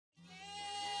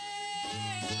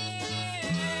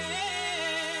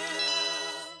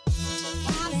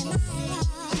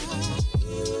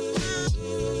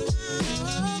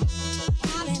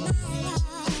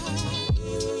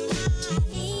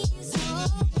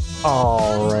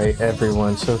Alright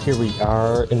everyone, so here we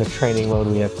are in the training mode.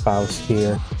 We have Faust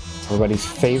here, everybody's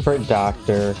favorite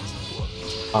doctor.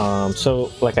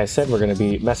 So like I said, we're going to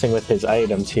be messing with his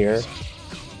items here.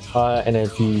 And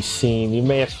if you've seen, you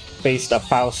may have faced a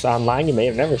Faust online, you may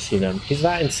have never seen him. He's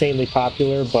not insanely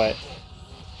popular, but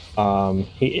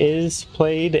he is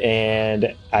played,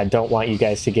 and I don't want you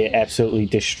guys to get absolutely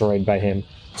destroyed by him.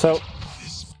 So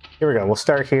here we go, we'll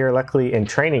start here. Luckily in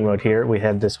training mode here, we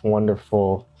have this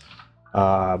wonderful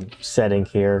setting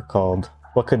here called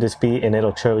what could this be, and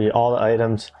it'll show you all the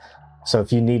items, so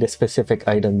if you need a specific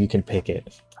item you can pick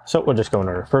it. So we'll just go in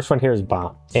order. First one here is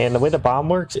bomb, and the way the bomb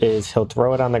works is he'll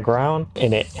throw it on the ground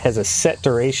and it has a set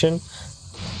duration,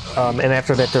 and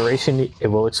after that duration it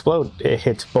will explode. It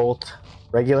hits both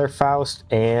regular Faust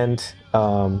and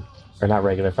or not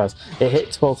regular Faust, it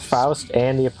hits both Faust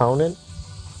and the opponent.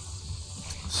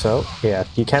 So yeah,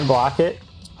 you can block it.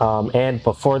 And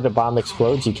before the bomb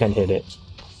explodes, you can hit it.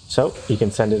 So you can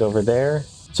send it over there.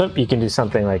 So you can do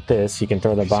something like this. You can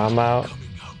throw the bomb out,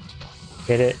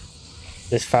 hit it.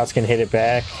 This Faust can hit it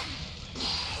back.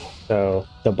 So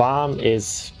the bomb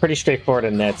is pretty straightforward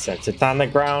in that sense. It's on the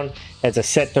ground, has a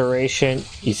set duration.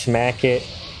 You smack it,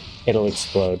 it'll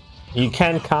explode. You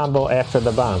can combo after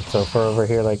the bomb. So if we're over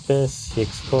here like this, he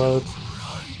explodes.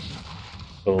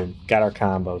 Boom, got our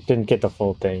combo. Didn't get the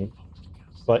full thing,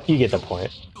 but you get the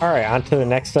point. Alright, on to the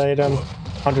next item.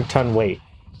 100-ton weight.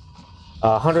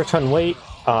 100-ton weight,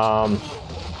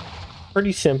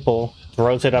 pretty simple.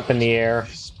 Throws it up in the air,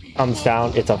 comes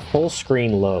down. It's a full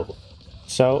screen low.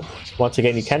 So, once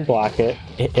again, you can block it.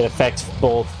 It affects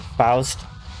both Faust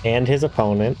and his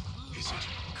opponent.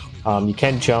 You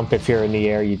can jump if you're in the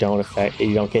air. You don't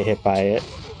get hit by it.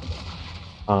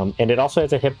 And it also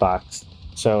has a hitbox.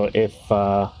 So if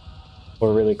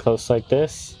we're really close like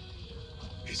this,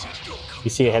 you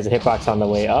see it has a hitbox on the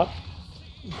way up,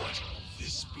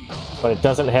 but it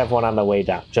doesn't have one on the way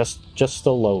down, just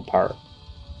the low part.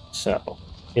 So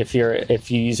if you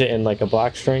use it in like a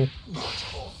block string,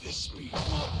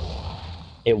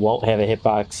 it won't have a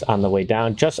hitbox on the way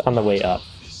down, just on the way up.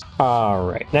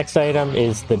 Alright, next item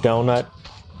is the donut.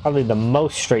 Probably the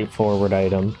most straightforward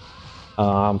item.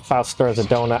 Faust throws a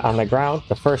donut on the ground.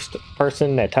 The first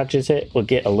person that touches it will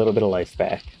get a little bit of life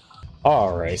back.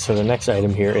 Alright, so the next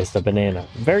item here is the banana.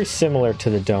 Very similar to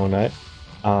the donut.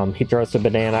 He throws the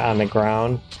banana on the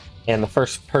ground, and the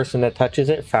first person that touches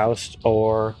it, Faust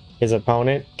or his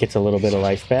opponent, gets a little bit of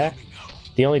life back.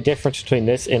 The only difference between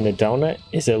this and the donut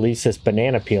is it leaves this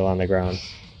banana peel on the ground.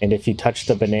 And if you touch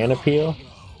the banana peel,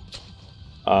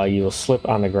 you will slip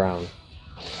on the ground.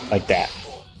 Like that.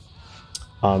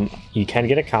 You can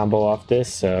get a combo off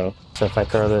this, so if I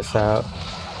throw this out,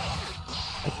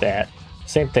 like that.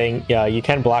 Same thing, yeah, you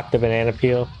can block the banana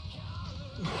peel.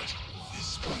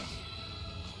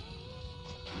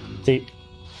 See,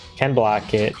 can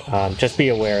block it. Just be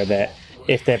aware that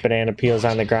if that banana peel is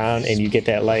on the ground and you get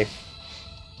that life,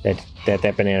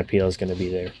 that banana peel is going to be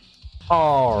there.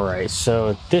 Alright,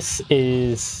 so this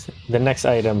is the next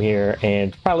item here,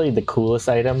 and probably the coolest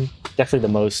item. Definitely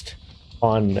the most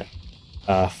fun,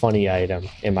 funny item,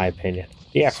 in my opinion.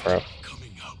 The afro.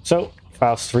 So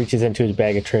Faust reaches into his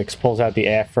bag of tricks, pulls out the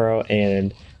afro,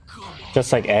 and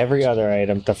just like every other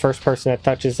item, the first person that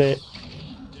touches it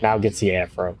now gets the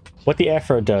afro. What the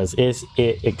afro does is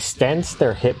it extends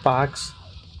their hitbox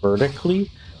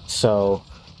vertically, so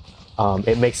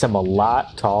it makes them a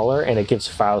lot taller, and it gives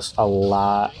Faust a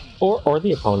lot, or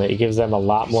the opponent, it gives them a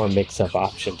lot more mix-up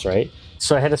options, right?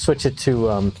 So I had to switch it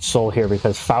to Soul here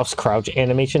because Faust's crouch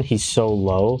animation, he's so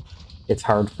low, it's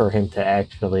hard for him to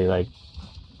actually like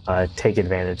take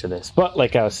advantage of this. But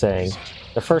like I was saying,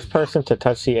 the first person to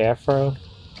touch the afro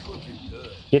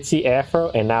gets the afro,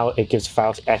 and now it gives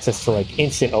Faust access to like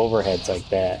instant overheads like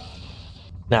that.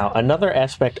 Now another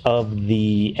aspect of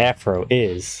the afro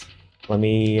is, let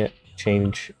me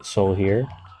change Soul here,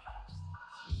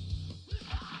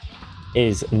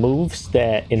 is moves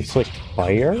that inflict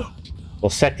fire will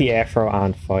set the afro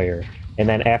on fire, and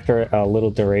then after a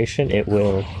little duration it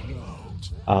will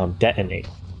detonate.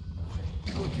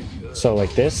 So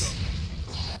like this.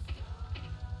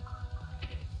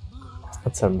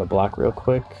 Let's send the block real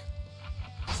quick.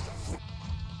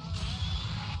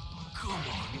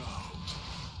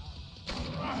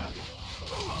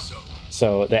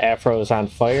 So the afro is on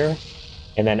fire,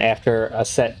 and then after a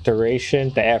set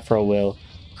duration, the afro will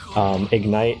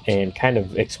ignite and kind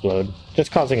of explode,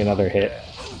 just causing another hit.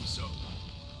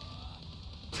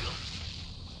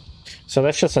 So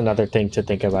that's just another thing to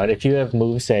think about. If you have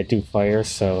moves that do fire,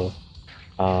 so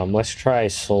let's try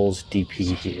Soul's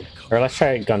DP here. Or let's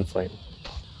try Gunflame.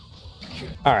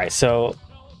 Alright, so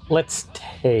let's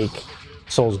take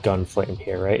Soul's Gunflame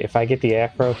here, right? If I get the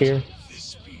Afro here,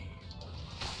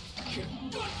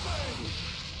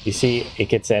 you see it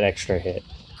gets that extra hit.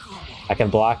 I can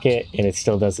block it and it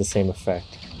still does the same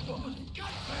effect.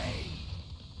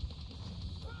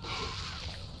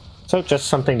 So just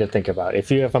something to think about. If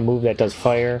you have a move that does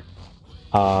fire,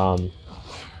 Kai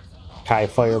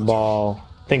Fireball,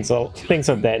 things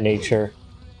of that nature,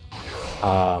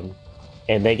 and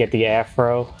they get the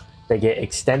Afro, they get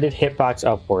extended hitbox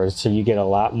upwards, so you get a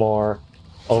lot more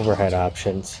overhead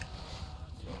options.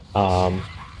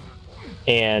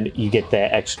 And you get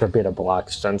that extra bit of block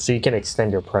stun, so you can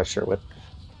extend your pressure with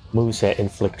moves that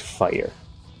inflict fire.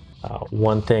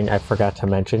 One thing I forgot to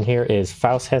mention here is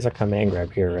Faust has a command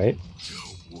grab here, right?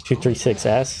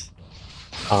 236S.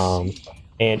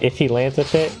 And if he lands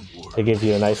with it, they give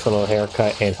you a nice little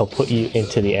haircut and he'll put you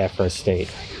into the Afro state.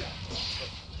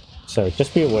 So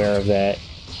just be aware of that.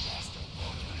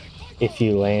 If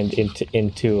you land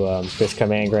into this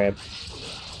command grab,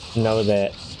 know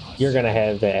that you're going to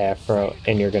have the Afro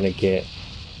and you're going to get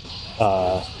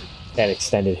that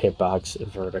extended hitbox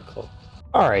vertical.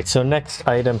 Alright, so next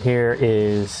item here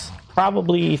is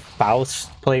probably Faust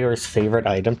player's favorite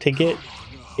item to get.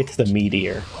 It's the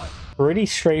Meteor. Pretty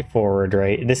straightforward,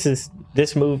 right?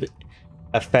 This move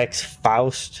affects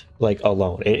Faust like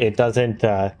alone. It doesn't,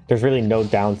 there's really no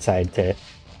downside to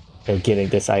getting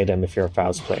this item if you're a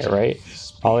Faust player, right?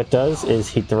 All it does is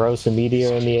he throws the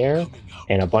Meteor in the air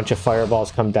and a bunch of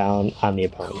fireballs come down on the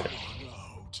opponent.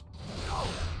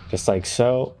 Just like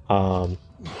so.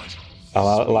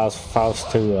 Allows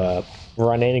Faust to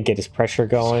run in and get his pressure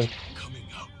going.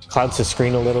 Clouds the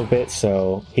screen a little bit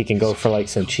so he can go for like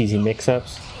some cheesy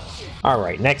mix-ups.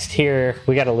 Alright, next here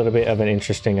we got a little bit of an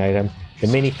interesting item. The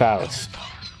Mini Faust.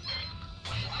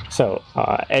 So,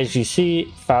 as you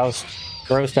see, Faust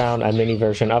throws down a mini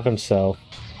version of himself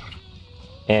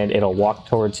and it'll walk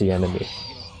towards the enemy.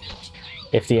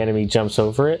 If the enemy jumps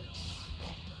over it,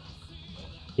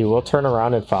 he will turn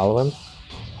around and follow him.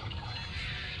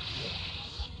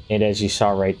 And as you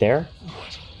saw right there,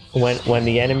 when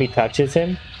the enemy touches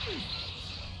him,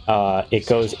 it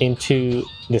goes into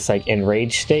this like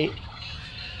enraged state,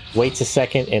 waits a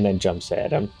second, and then jumps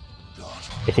at him.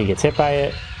 If he gets hit by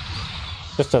it,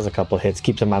 just does a couple hits,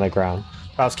 keeps him on the ground.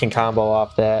 Faust can combo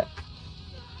off that.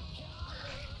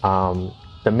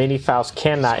 The Mini Faust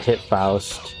cannot hit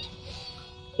Faust.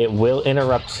 It will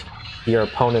interrupt your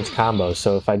opponent's combo.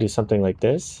 So if I do something like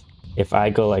this, if I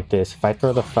go like this, if I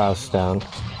throw the Faust down,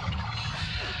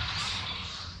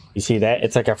 you see that?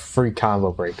 It's like a free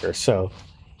combo breaker. So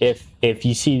if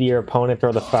you see your opponent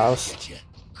throw the Faust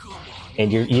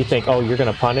and you think, oh, you're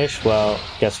going to punish, well,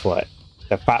 guess what?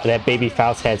 That baby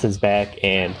Faust has his back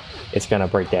and it's going to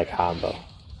break that combo.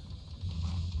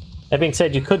 That being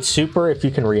said, you could super if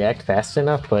you can react fast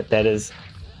enough, but that is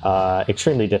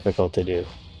extremely difficult to do.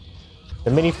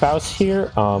 The Mini Faust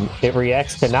here, it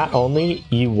reacts to not only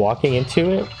you walking into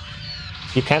it,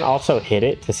 you can also hit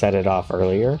it to set it off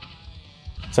earlier.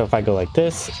 So if I go like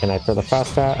this and I throw the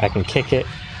Faust out, I can kick it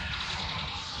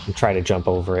and try to jump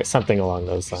over it, something along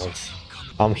those lines.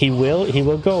 He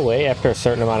will go away after a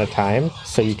certain amount of time,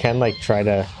 so you can like try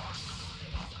to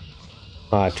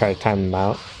time him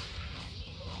out,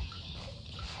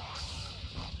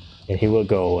 and he will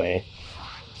go away.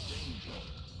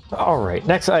 All right,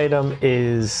 next item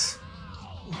is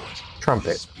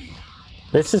Trumpet.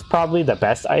 This is probably the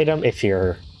best item if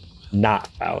you're not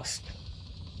Faust.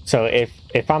 So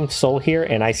if I'm Soul here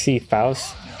and I see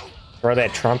Faust throw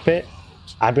that trumpet,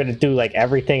 I'm going to do like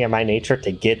everything in my nature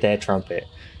to get that trumpet.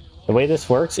 The way this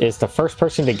works is the first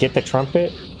person to get the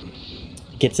trumpet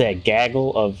gets that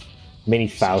gaggle of Mini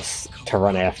Fausts to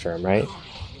run after him, right?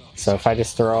 So if I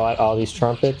just throw out all these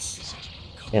trumpets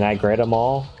and I grab them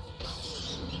all,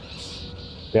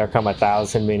 there come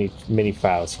 1,000 mini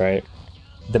Fausts, right?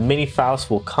 The Mini Faust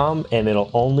will come and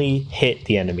it'll only hit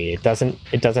the enemy. It doesn't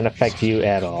affect you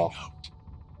at all.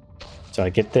 So I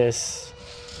get this,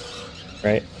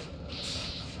 right?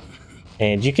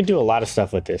 And you can do a lot of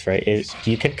stuff with this, right?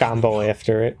 You can combo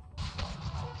after it,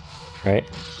 right?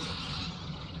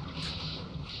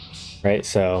 Right,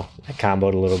 so I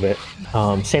comboed a little bit.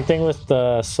 Same thing with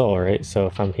the Soul, right? So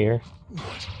if I'm here,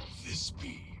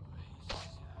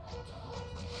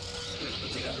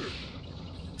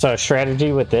 so a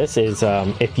strategy with this is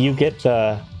if you get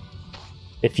the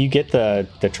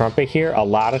trumpet here, a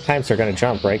lot of times they're going to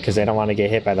jump, right? Because they don't want to get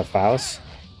hit by the Faust.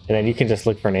 And then you can just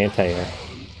look for an anti-air.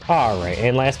 Alright,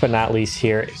 and last but not least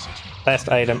here, last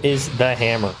item is the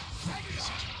Hammer.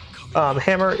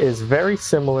 Hammer is very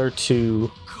similar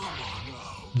to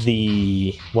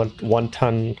the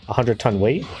 100 ton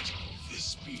weight.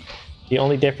 The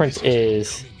only difference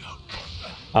is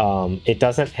it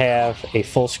doesn't have a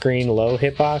full screen low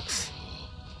hitbox,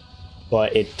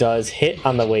 but it does hit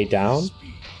on the way down,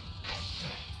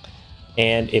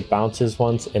 and it bounces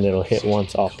once and it'll hit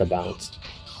once off the bounce.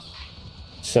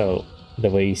 So the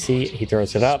way you see, he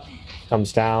throws it up,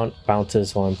 comes down,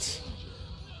 bounces once,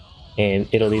 and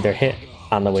it'll either hit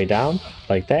on the way down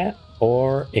like that,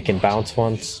 or it can bounce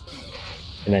once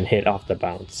and then hit off the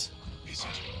bounce.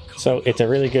 So it's a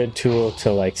really good tool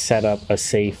to like set up a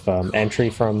safe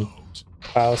entry from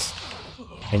Faust.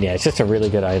 And yeah, it's just a really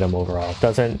good item overall.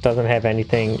 Doesn't have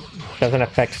anything, doesn't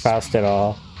affect Faust at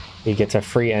all. He gets a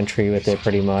free entry with it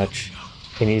pretty much.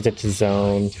 He needs it to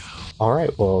zone.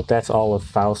 Alright, well that's all of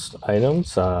Faust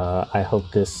items. I hope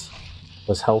this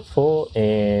was helpful,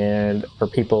 and for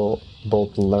people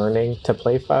both learning to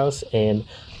play Faust and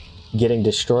getting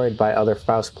destroyed by other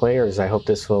Faust players, I hope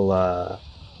this will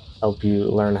help you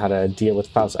learn how to deal with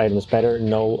Faust items better,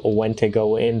 know when to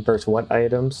go in versus what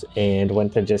items, and when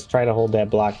to just try to hold that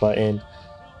block button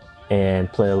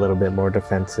and play a little bit more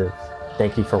defensive.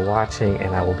 Thank you for watching,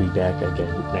 and I will be back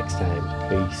again next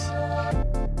time. Peace.